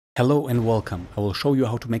Hello and welcome. I will show you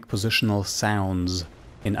how to make positional sounds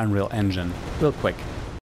in Unreal Engine real quick.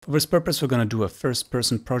 For this purpose, we're going to do a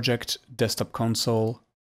first-person project, desktop console,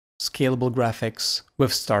 scalable graphics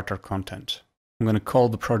with starter content. I'm going to call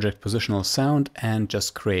the project Positional Sound and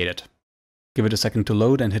just create it. Give it a second to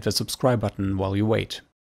load and hit the subscribe button while you wait.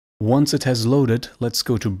 Once it has loaded, let's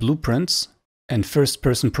go to Blueprints and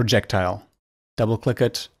First-Person Projectile. Double-click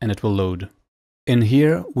it and it will load. In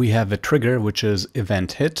here, we have a trigger, which is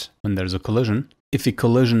event hit, when there's a collision. If the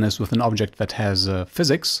collision is with an object that has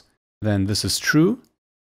physics, then this is true,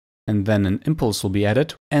 and then an impulse will be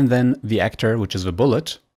added, and then the actor, which is the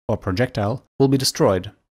bullet, or projectile, will be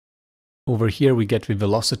destroyed. Over here we get the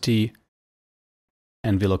velocity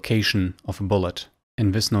and the location of a bullet.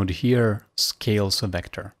 And this node here scales a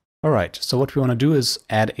vector. Alright, so what we want to do is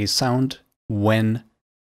add a sound when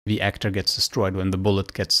the actor gets destroyed, when the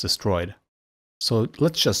bullet gets destroyed. So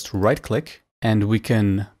let's just right-click, and we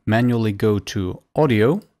can manually go to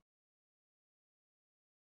Audio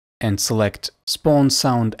and select Spawn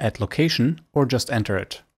Sound at Location, or just enter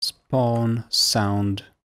it. Spawn Sound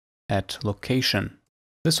at Location.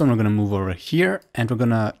 This one we're going to move over here, and we're going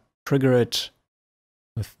to trigger it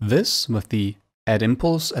with this, with the Add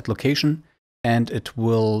Impulse at Location, and it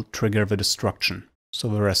will trigger the destruction. So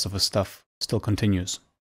the rest of the stuff still continues.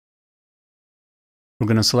 We're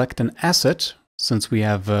going to select an asset. Since we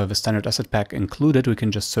have the standard asset pack included, we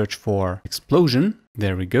can just search for explosion.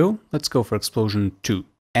 There we go. Let's go for explosion 2.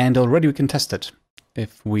 And already we can test it.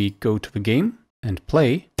 If we go to the game and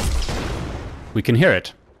play, we can hear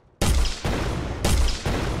it.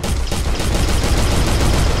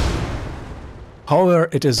 However,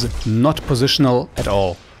 it is not positional at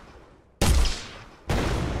all.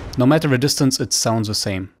 No matter the distance, it sounds the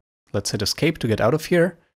same. Let's hit escape to get out of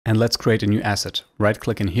here, and let's create a new asset.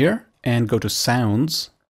 Right-click in here, and go to Sounds,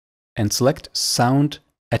 and select Sound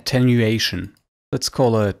Attenuation. Let's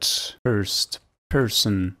call it First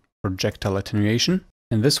Person Projectile Attenuation.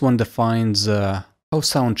 And this one defines how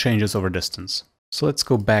sound changes over distance. So let's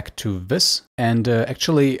go back to this. And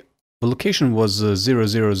actually, the location was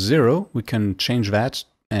 000. We can change that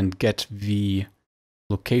and get the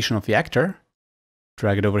location of the actor.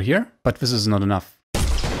 Drag it over here. But this is not enough.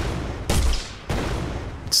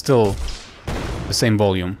 It's still the same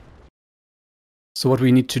volume. So what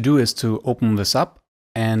we need to do is to open this up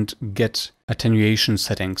and get attenuation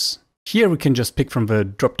settings. Here we can just pick from the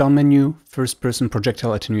drop-down menu, first-person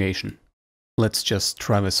projectile attenuation. Let's just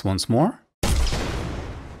try this once more.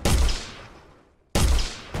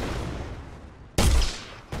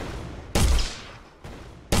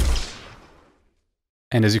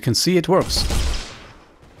 And as you can see, it works.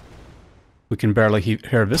 We can barely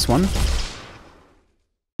hear this one.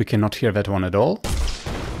 We cannot hear that one at all.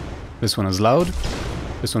 This one is loud,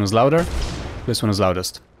 this one is louder, this one is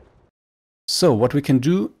loudest. So what we can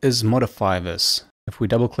do is modify this. If we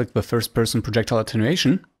double-click the first-person projectile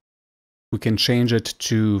attenuation, we can change it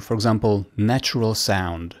to, for example, natural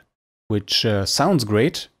sound, which sounds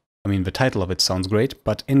great. I mean, the title of it sounds great,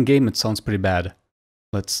 but in-game it sounds pretty bad.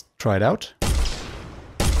 Let's try it out.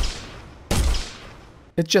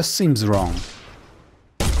 It just seems wrong.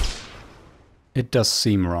 It does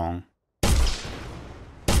seem wrong.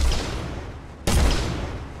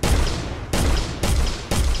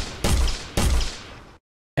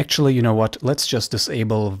 Actually, you know what? Let's just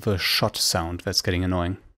disable the shot sound. That's getting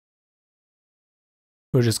annoying.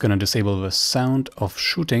 We're just going to disable the sound of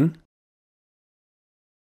shooting.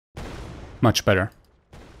 Much better.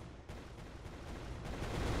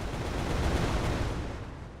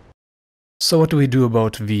 So what do we do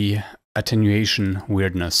about the attenuation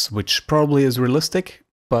weirdness, which probably is realistic,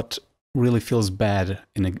 but really feels bad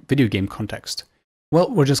in a video game context? Well,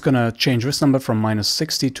 we're just going to change this number from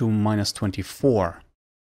 -60 to -24.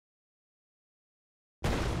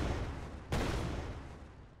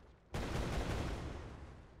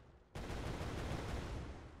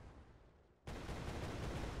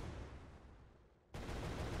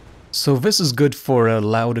 So this is good for a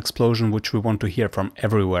loud explosion which we want to hear from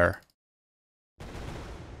everywhere.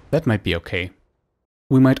 That might be okay.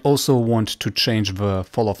 We might also want to change the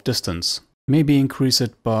fall-off distance. Maybe increase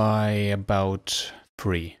it by about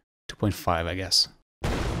 2.5, I guess.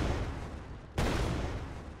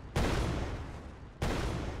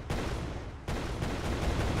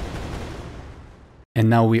 And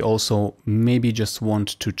now we also maybe just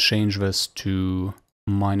want to change this to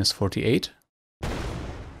 -48.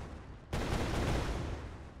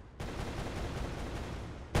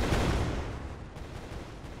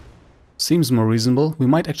 Seems more reasonable. We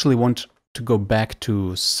might actually want to go back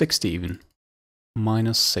to 60 even.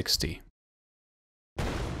 -60.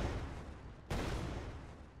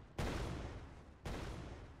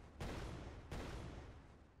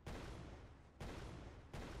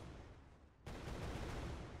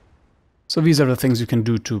 So these are the things you can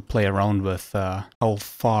do to play around with how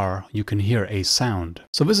far you can hear a sound.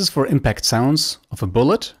 So this is for impact sounds of a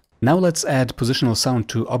bullet. Now let's add positional sound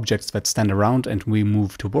to objects that stand around and we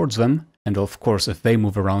move towards them. And of course, if they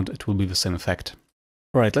move around, it will be the same effect.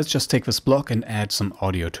 Alright, let's just take this block and add some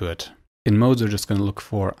audio to it. In modes, we're just going to look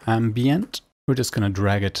for ambient. We're just going to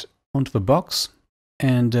drag it onto the box.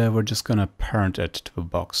 And we're just going to parent it to the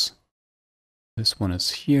box. This one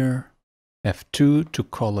is here. F2 to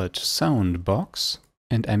call it sound box,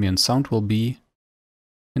 and ambient sound will be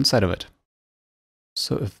inside of it.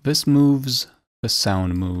 So if this moves, the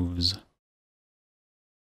sound moves.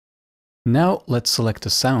 Now let's select a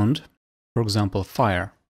sound, for example,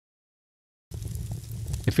 fire.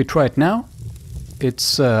 If we try it now,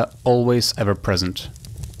 it's always ever present,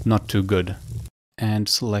 not too good. And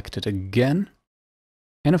select it again,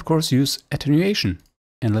 and of course use attenuation.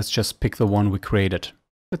 And let's just pick the one we created.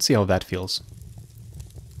 Let's see how that feels.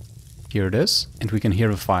 Here it is, and we can hear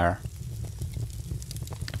the fire.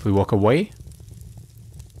 If we walk away,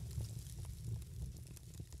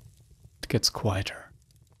 it gets quieter.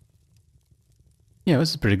 Yeah,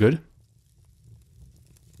 this is pretty good.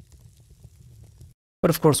 But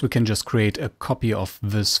of course we can just create a copy of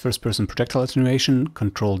this first-person projectile attenuation,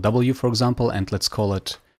 Control W for example, and let's call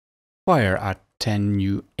it fire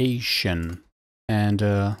attenuation. And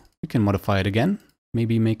we can modify it again.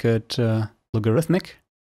 Maybe make it logarithmic.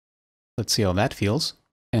 Let's see how that feels.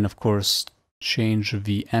 And of course, change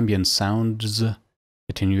the ambient sounds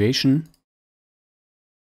attenuation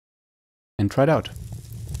and try it out.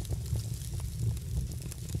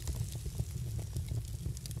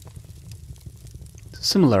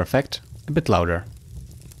 Similar effect, a bit louder.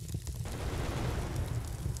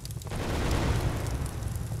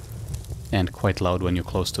 And quite loud when you're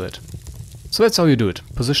close to it. So that's how you do it,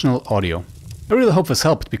 positional audio. I really hope this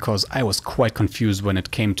helped because I was quite confused when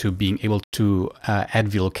it came to being able to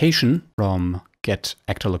add the location from get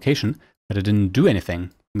actor location, but it didn't do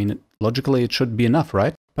anything. I mean, logically it should be enough,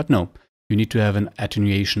 right? But no, you need to have an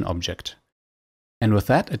attenuation object. And with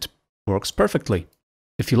that, it works perfectly.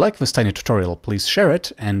 If you like this tiny tutorial, please share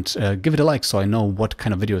it and give it a like so I know what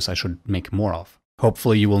kind of videos I should make more of.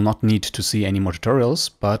 Hopefully you will not need to see any more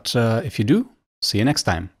tutorials, but if you do, see you next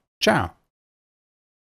time. Ciao!